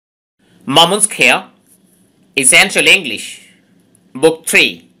Mamun's Care, Essential English, Book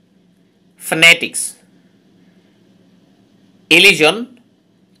 3, Phonetics, Elision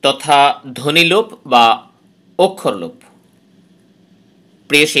তথা ধ্বনিলোপ বা অক্ষরলোপ।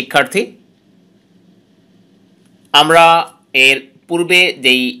 প্রিয় শিক্ষার্থী, আমরা এর পূর্বে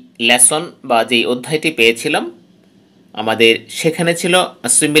যেই লেসন বা যেই অধ্যায়টি পেয়েছিলাম আমাদের সেখানে ছিল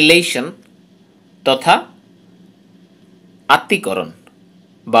অ্যাসিমিলেশন তথা আত্মীকরণ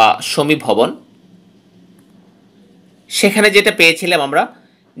বা সমীভবন। সেখানে যেটা পেয়েছিলাম আমরা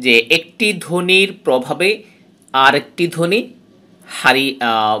যে একটি ধ্বনির প্রভাবে আরেকটি ধ্বনি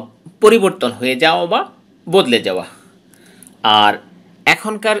পরিবর্তন হয়ে যাওয়া বা বদলে যাওয়া। আর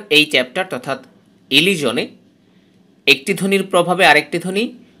এখনকার এই চ্যাপ্টার অর্থাৎ ইলিজনে একটি ধ্বনির প্রভাবে আরেকটি ধ্বনি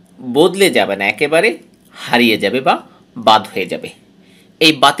বদলে যাবে না, একেবারে হারিয়ে যাবে বা বাদ হয়ে যাবে।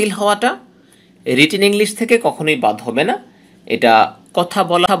 এই বাতিল হওয়াটা রিটেন ইংলিশ থেকে কখনোই বাদ হবে না, এটা কথা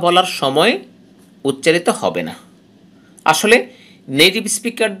বলার সময় উচ্চারিত হবে না। আসলে নেটিভ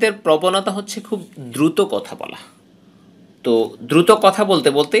স্পিকারদের প্রবণতা হচ্ছে খুব দ্রুত কথা বলা। তো দ্রুত কথা বলতে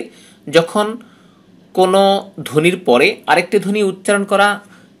বলতে যখন কোনো ধ্বনির পরে আরেকটি ধ্বনি উচ্চারণ করা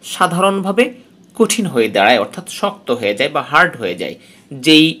সাধারণভাবে কঠিন হয়ে দাঁড়ায়, অর্থাৎ শক্ত হয়ে যায় বা হার্ড হয়ে যায়,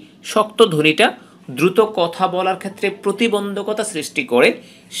 যেই শক্ত ধ্বনিটা দ্রুত কথা বলার ক্ষেত্রে প্রতিবন্ধকতা সৃষ্টি করে,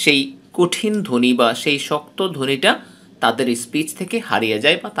 সেই কঠিন ধ্বনি বা সেই শক্ত ধ্বনিটা তাদের স্পিচ থেকে হারিয়ে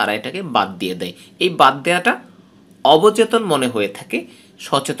যায় বা তারা এটাকে বাদ দিয়ে দেয়। এই বাদ দেওয়াটা অবচেতন মনে হয়ে থাকে,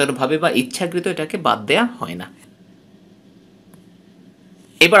 সচেতনভাবে বা ইচ্ছাকৃত এটাকে বাদ দেওয়া হয় না।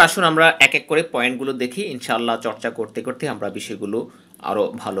 এবার আসুন আমরা এক এক করে পয়েন্টগুলো দেখি, ইনশাআল্লাহ চর্চা করতে করতে আমরা বিষয়গুলো আরও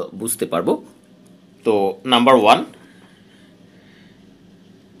ভালো বুঝতে পারবো। তো নাম্বার 1,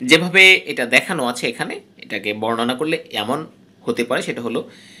 যেভাবে এটা দেখানো আছে এখানে, এটাকে বর্ণনা করলে এমন হতে পারে, সেটা হলো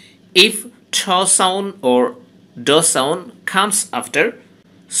ইফ ঠ সাউন্ড ওর ড সাউন্ড কামস আফটার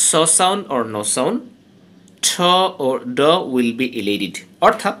স সাউন্ড ওর নো সাউন্ড, ঠ ওর ড উইল বি ইলেডিড।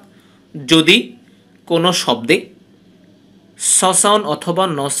 অর্থাৎ যদি কোনো শব্দে স সাউন্ড অথবা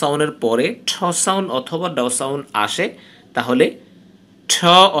ন সাউন্ডের পরে ঠ সাউন্ড অথবা ড সাউন্ড আসে, তাহলে ঠ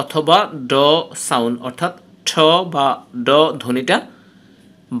অথবা ড সাউন্ড অর্থাৎ ঠ বা ড ধ্বনিটা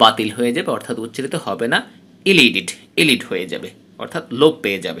বাতিল হয়ে যাবে, অর্থাৎ উচ্চারিত হবে না, ইলিড হয়ে যাবে, অর্থাৎ লোপ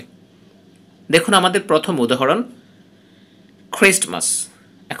পেয়ে যাবে। দেখুন আমাদের প্রথম উদাহরণ খ্রিস্টমাস।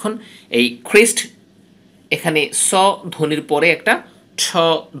 এখন এই খ্রিস্ট, এখানে স ধ্বনির পরে একটা ছ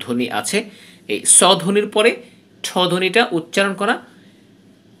ধ্বনি আছে। এই স ধ্বনির পরে ছ ধ্বনিটা উচ্চারণ করা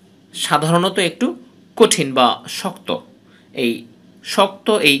সাধারণত একটু কঠিন বা শক্ত। এই শক্ত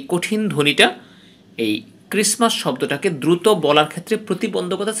এই কঠিন ধ্বনিটা এই ক্রিসমাস শব্দটাকে দ্রুত বলার ক্ষেত্রে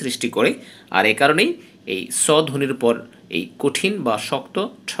প্রতিবন্ধকতা সৃষ্টি করে, আর এ কারণেই এই স ধ্বনির পর এই কঠিন বা শক্ত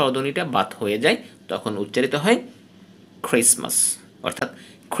ছ ধ্বনিটা বাদ হয়ে যায়, তখন উচ্চারিত হয় ক্রিসমাস, অর্থাৎ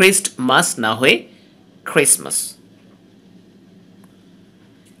খ্রিস্টমাস না হয়ে ক্রিসমাস।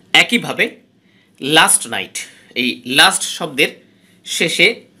 একইভাবে লাস্ট নাইট, এই লাস্ট শব্দের শেষে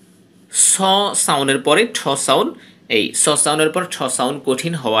স সাউন্ডের পরে ঠ সাউন্ড, এই স সাউন্ডের পর ছ সাউন্ড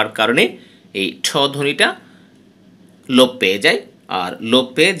কঠিন হওয়ার কারণে এই ছ ধ্বনিটা লোপ পেয়ে যায়, আর লোপ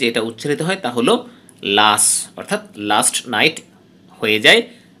পেয়ে যেটা উচ্চারিত হয় তা হলো লাস, অর্থাৎ লাস্ট নাইট হয়ে যায়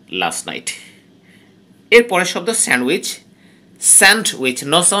লাস্ট নাইট। এর পরের শব্দ স্যান্ডউইচ। স্যান্ডউইচ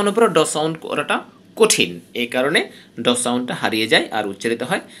ন সাউন্ডের পর ড সাউন্ড করাটা কঠিন, এই কারণে ড সাউন্ডটা হারিয়ে যায় আর উচ্চারিত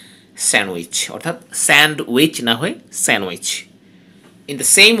হয় স্যান্ডউইচ, অর্থাৎ স্যান্ডউইচ না হয়ে sandwich. In the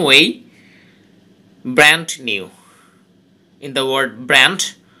same way, brand new. In the word brand,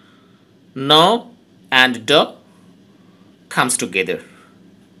 no and do comes together.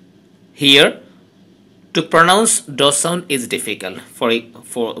 Here, to pronounce do sound is difficult.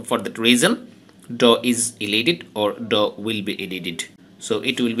 For that reason, do is elided or do will be elided. So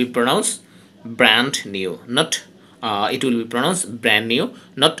it will be pronounced brand new, not it will be pronounced brand new,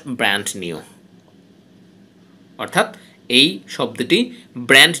 not brand new. অর্থাৎ এই শব্দটি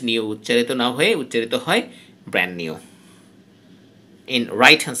brand new উচ্চারিত না হয়ে উচ্চারিত হয় brand new. In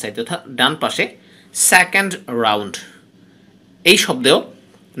right hand side অর্থাৎ ডান পাশে সেকেন্ড রাউন্ড, এই শব্দেও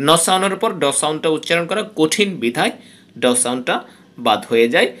ন সাউন্ডের উপর ড সাউন্ডটা উচ্চারণ করা কঠিন বিধায় ড সাউন্ডটা বাদ হয়ে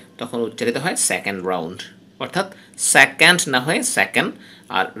যায়, তখন উচ্চারিত হয় সেকেন্ড রাউন্ড, অর্থাৎ সেকেন্ড না হয়ে সেকেন্ড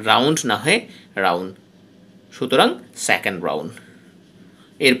আর রাউন্ড না হয়ে রাউন্ড, সুতরাং সেকেন্ড রাউন্ড।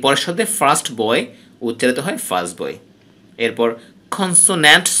 এরপর শব্দে ফার্স্ট বয় উচ্চারিত হয় ফার্স্ট বয়। এরপর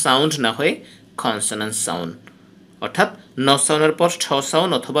কনসোন্যান্ট সাউন্ড না হয়ে কনসোন্যান্ট সাউন্ড, অর্থাৎ ন সাউন্ডের পর ছ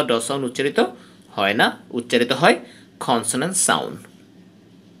সাউন্ড অথবা ড সাউন্ড উচ্চারিত হয় না, উচ্চারিত হয় consonant sound.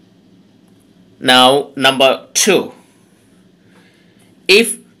 Now number 2, if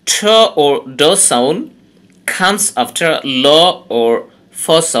ঠ or ড sound comes after law or ফ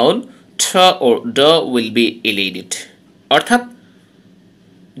sound, ঠ ঠ or ড will be elided অর্থাৎ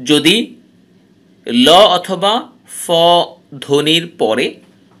যদি ল অথবা ফ ধ্বনির পরে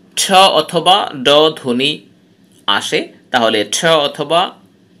ছ অথবা ড ধ্বনি আসে তাহলে ছ অথবা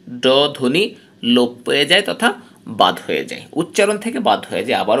ড ধ্বনি লোপ পেয়ে যায় তথা বাদ হয়ে যায়, উচ্চারণ থেকে বাদ হয়ে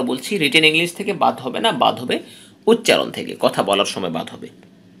যায়। আবারও বলছি, রিটেন ইংলিশ থেকে বাদ হবে না, বাদ হবে উচ্চারণ থেকে, কথা বলার সময় বাদ হবে।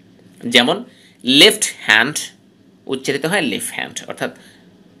 যেমন লেফট হ্যান্ড উচ্চারিত হয় লেফট হ্যান্ড, অর্থাৎ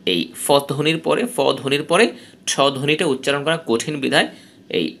এই ফ ধ্বনির পরে ছ ধ্বনিটা উচ্চারণ করা কঠিন বিধায়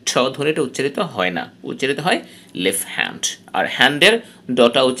এই ছ ধ্বনিটা উচ্চারিত হয় না, উচ্চারিত হয় লেফট হ্যান্ড। আর হ্যান্ডের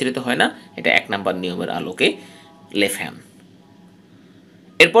ডটা উচ্চারিত হয় না, এটা 1 নম্বর নিয়মের আলোকে লেফট হ্যান্ড।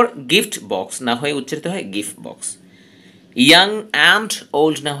 এরপর গিফট বক্স না হয়ে উচ্চারিত হয় gift box. Young and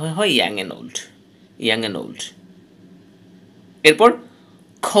old না হয়ে হয় young and old, young and old. এরপর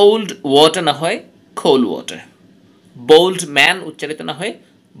কোল্ড ওয়াটার না হয় কোল্ড ওয়াটার। বোল্ড ম্যান উচ্চারিত না হয়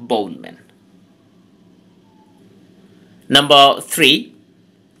bold man. Number 3,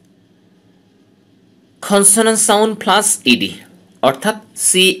 consonant sound plus ED, অর্থাৎ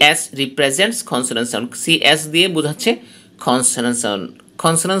CS represents consonant sound. CS দিয়ে বোঝাচ্ছে কনসোনেন্ট সাউন্ড।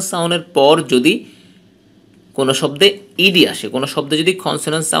 কনসোনেন্ট সাউন্ডের পর যদি কোনো শব্দে ইডি আসে, কোনো শব্দে যদি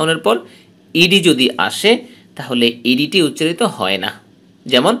কনসোনেন্ট সাউন্ডের পর ইডি যদি আসে তাহলে ইডিটি উচ্চারিত হয় না।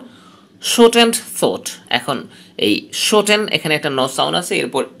 যেমন শর্ট অ্যান্ড থট, এখন এই শর্ট অ্যান্ড এখানে একটা ন সাউন্ড আছে,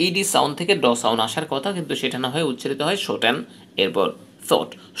 এরপর ইডি সাউন্ড থেকে ড সাউন্ড আসার কথা, কিন্তু সেটা না হয়ে উচ্চারিত হয় শর্ট অ্যান্ড, এরপর থট,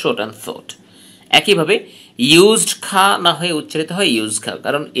 শর্ট অ্যান্ড থট। একইভাবে ইউজড খা না হয়ে উচ্চারিত হয় ইউজ খা,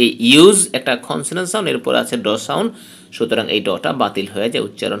 কারণ এই ইউজ একটা কনসোনেন্ট সাউন্ড, এরপর আছে ড সাউন্ড, সুতরাং এই ডটা বাতিল হয়ে যায়,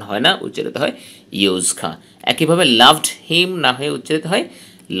 উচ্চারণ হয় না, উচ্চারিত হয় ইউজ খা। একইভাবে লাভড হিম না হয়ে উচ্চারিত হয়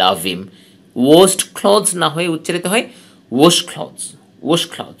লাভ হিম। ওয়াশড ক্লথস না হয়ে উচ্চারিত হয় ওয়াশ ক্লথস, ওয়াশ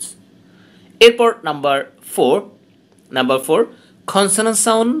ক্লথস। এরপর নাম্বার 4, কনসোনেন্ট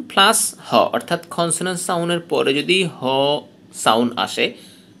সাউন্ড প্লাস হ, অর্থাৎ কনসোনেন্ট সাউন্ডের পরে যদি হ সাউন্ড আসে,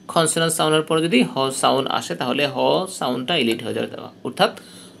 কনসোনেন্ট সাউন্ডের পরে যদি হ সাউন্ড আসে তাহলে হ সাউন্ডটা ইলিট হয়ে যাবে, অর্থাৎ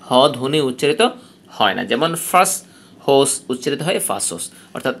হ ধ্বনি উচ্চারিত হয় না। যেমন ফার্স্ট হোস উচ্চারিত হয় ফার্স্ট হোস,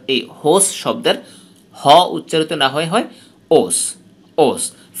 অর্থাৎ এই হোস শব্দের হ উচ্চারিত না হয় হয় ওস, ওস।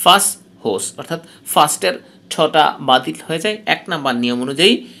 ফার্স্ট হোস অর্থাৎ ফার্স্টের ছটা বাতিল হয়ে যায় 1 নাম্বার নিয়ম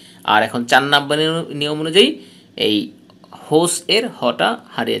অনুযায়ী, আর এখন 4 নাম্বার নিয়ম অনুযায়ী এই হোস এর হটা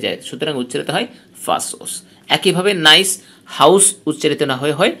হারিয়ে যায়, সুতরাং উচ্চারিত হয় ফার্স্ট হোস। একইভাবে নাইস হাউস উচ্চারিত না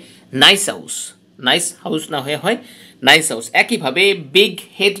হয়ে হয় নাইস হাউস, নাইস হাউস না হয়ে হয় নাইস হাউস। একইভাবে বিগ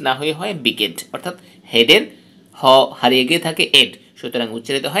হেড না হয়ে হয় বিগেড, অর্থাৎ হেডের হ হারিয়ে গিয়ে থাকে এড, সুতরাং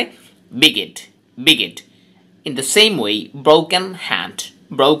উচ্চারিত হয় বিগেড, বিগেড। In the same way broken hand,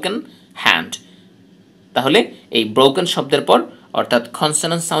 broken hand, তাহলে এই ব্রোকেন শব্দের পর অর্থাৎ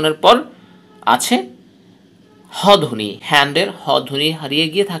কনসোনেন্ট সাউন্ডের পর আছে হ ধ্বনি, হ্যান্ডের হ ধ্বনি হারিয়ে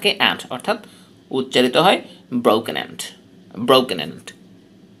গিয়ে থাকে অ্যান্ড, অর্থাৎ উচ্চারিত হয় broken hand, broken hand.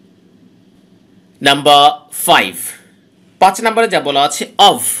 Number 5 নম্বরে যা বলা আছে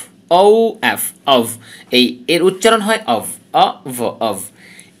অফ, ও এফ, অফ, এই এর উচ্চারণ হয় অফ, অফ।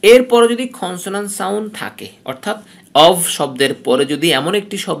 এরপরে যদি কনসোনেন্ট সাউন্ড থাকে, অর্থাৎ অফ শব্দের পরে যদি এমন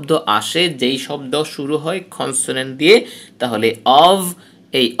একটি শব্দ আসে যেই শব্দ শুরু হয় কনসোনেন্ট দিয়ে, তাহলে অফ,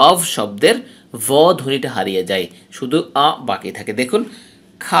 এই অফ শব্দের ভ ধ্বনিটা হারিয়ে যায়, শুধু আ বাকি থাকে। দেখুন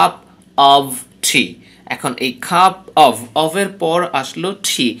খাপ অফ টি, এখন এই খাপ অফ, অফের পর আসলো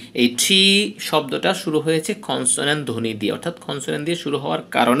টি, এই টি শব্দটা শুরু হয়েছে কনসোনেন্ট ধ্বনি দিয়ে, অর্থাৎ কনসোনেন্ট দিয়ে শুরু হওয়ার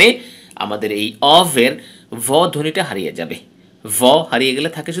কারণে আমাদের এই অফের ভ ধ্বনিটা হারিয়ে যাবে, ভ হারিয়ে গেলে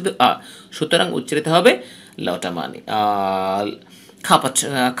থাকে শুধু আ, সুতরাং উচ্চারিত হবে লটামানি,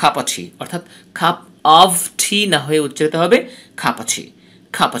 খাপাছি, অর্থাৎ খাপ অফ টি না হয়ে উচ্চারিত হবে খাপাছি,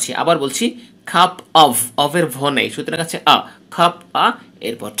 খাপাছি। আবার বলছি খাপ অফ, অফের ভ নেই, সুতরাং আছে আ, খাপ আ,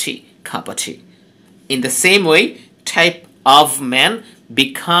 এরপর টি, খাপাছি। In the same way, type of man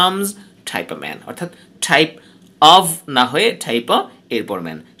becomes type of man, অর্থাৎ type of না হয়ে type of এরপর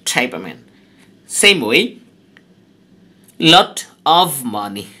man, type of man. Same way, lot of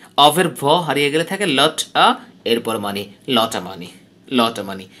money, of এর ভ হারিয়ে গেলে থাকে lot a, এরপর money, lot of money, lot of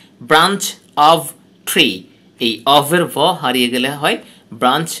money. Branch of tree, এই of এর ভ হারিয়ে গেলে হয়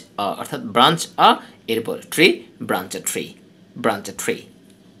branch a, অর্থাৎ branch a, এরপর tree, branch a tree, branch a tree.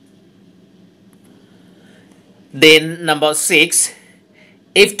 Then number 6,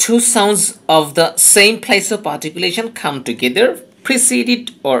 if two sounds of the same place of articulation come together, preceded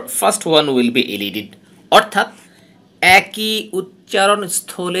or first one will be elided, অর্থাৎ একই উচ্চারণ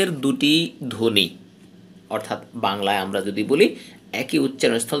স্থলের দুটি ধ্বনি, অর্থাৎ বাংলায় আমরা যদি বলি একই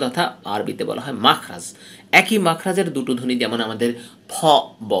উচ্চারণ স্থল তথা আরবিতে বলা হয় মাখরাজ, একই মাখরাজের দুটো ধ্বনি, যেমন আমাদের ফ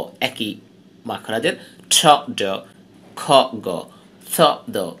ব একই মাখরাজের ছ ড, খ গ, থ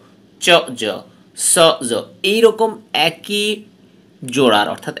দ, চ জ স জ এইরকম একই জোড়ার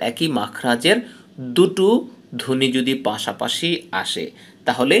অর্থাৎ একই মাখরাজের দুটো ধ্বনি যদি পাশাপাশি আসে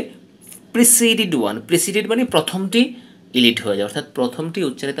তাহলে প্রিসিডেড মানে প্রথমটি ইলিট হয়ে যায়, অর্থাৎ প্রথমটি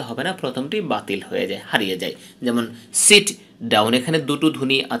উচ্চারিত হবে না, প্রথমটি বাতিল হয়ে যায়, হারিয়ে যায়। যেমন সিট ডাউন, এখানে দুটো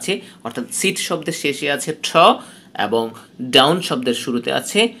ধ্বনি আছে, অর্থাৎ সিট শব্দের শেষে আছে ঠ এবং ডাউন শব্দের শুরুতে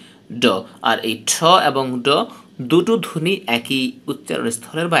আছে ড, আর এই ঠ এবং ড দুটো ধ্বনি একই উচ্চারণ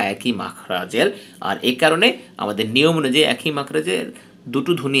স্থলের বা একই মাখরাজের, আর এই কারণে আমাদের নিয়ম অনুযায়ী একই মাখরাজের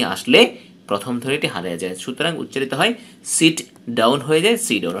দুটো ধ্বনি আসলে প্রথম ধ্বনিটি হারিয়ে যায়, সুতরাং উচ্চারিত হয় সিট ডাউন হয়ে যায়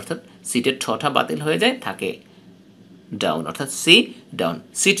সি ডাউন, অর্থাৎ সিটের ঠটা বাতিল হয়ে যায়, থাকে ডাউন, অর্থাৎ C down,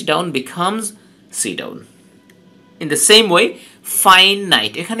 sit down becomes C down. In the same way fine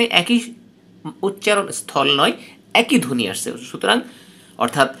night, এখানে একই উচ্চারণ স্থল নয়, একই ধ্বনি আসছে, সুতরাং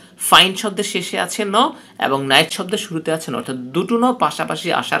অর্থাৎ ফাইন শব্দের শেষে আছে ন এবং নাইট শব্দের শুরুতে আছে ন, অর্থাৎ দুটো ন পাশাপাশি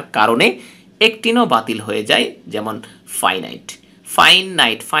আসার কারণে একটি ন বাতিল হয়ে যায়, যেমন ফাইনাইট, ফাইন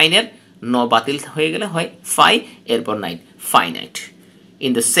নাইট, ফাইনের ন বাতিল হয়ে গেলে হয় ফাই এরপর night, finite.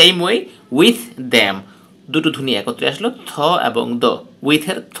 In the same way with them, দুটো ধ্বনি একত্রে আসলো থ এবং দ,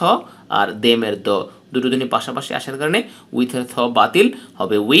 উইথের থ আর দেমের দ, দুটো ধ্বনি পাশাপাশি আসার কারণে উইথের থ বাতিল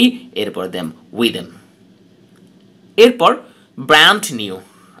হবে উই, এরপর দ্যাম উই দ্যাম। এরপর ব্র্যান্ড নিউ,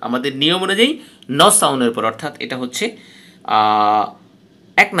 আমাদের নিয়ম অনুযায়ী ন সাউন্ডের পর, অর্থাৎ এটা হচ্ছে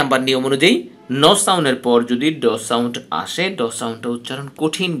 1 নাম্বার নিয়ম অনুযায়ী ন সাউন্ডের পর যদি ড সাউন্ড আসে, ড সাউন্ডটা উচ্চারণ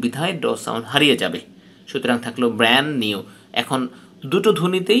কঠিন বিধায় ড সাউন্ড হারিয়ে যাবে, সুতরাং থাকলো ব্র্যান্ড নিউ। এখন দুটো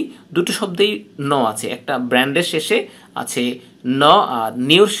ধ্বনিতেই দুটো শব্দেই ন আছে, একটা ব্র্যান্ডের শেষে আছে ন আর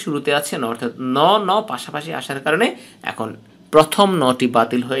নিউর শুরুতে আছে ন, অর্থাৎ ন ন পাশাপাশি আসার কারণে এখন প্রথম নটি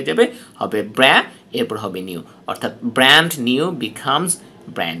বাতিল হয়ে যাবে, হবে ব্র্যা, এরপর হবে নিউ, অর্থাৎ brand new becomes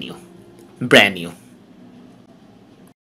brand new, brand new.